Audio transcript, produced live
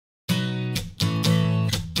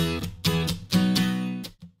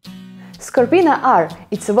Scorpena R.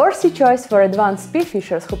 It's a worthy choice for advanced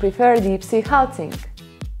spearfishers who prefer deep-sea halting.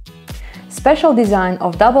 Special design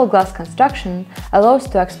of double glass construction allows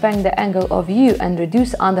to expand the angle of view and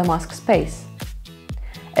reduce under-mask space.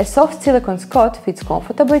 A soft silicone scot fits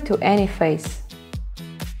comfortably to any face.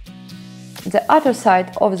 The other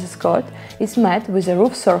side of the scot is met with a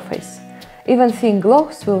roof surface. Even thin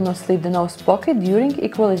gloss will not slip the nose pocket during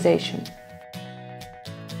equalization.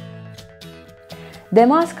 The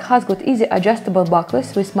mask has got easy adjustable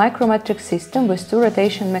buckles with micrometric system with two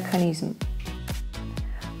rotation mechanism.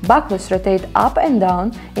 Buckles rotate up and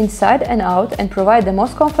down, inside and out, and provide the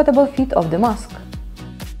most comfortable fit of the mask.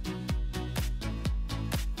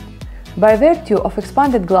 By virtue of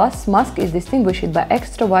expanded glass, mask is distinguished by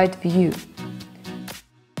extra wide view.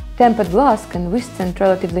 Tempered glass can withstand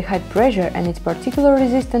relatively high pressure and is particularly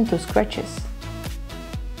resistant to scratches.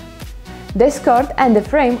 The skirt and the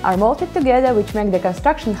frame are molded together, which make the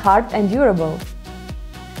construction hard and durable.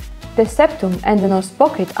 The septum and the nose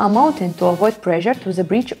pocket are mounted to avoid pressure to the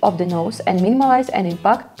bridge of the nose and minimize an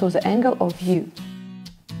impact to the angle of view.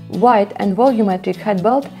 Wide and volumetric head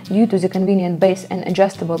belt, due to the convenient base and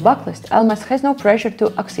adjustable backlist, Elmas has no pressure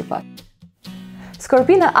to occupy.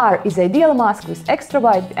 Scorpena R is ideal mask with extra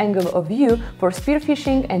wide angle of view for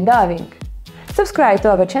spearfishing and diving. Subscribe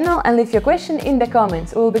to our channel and leave your question in the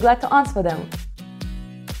comments, we will be glad to answer them.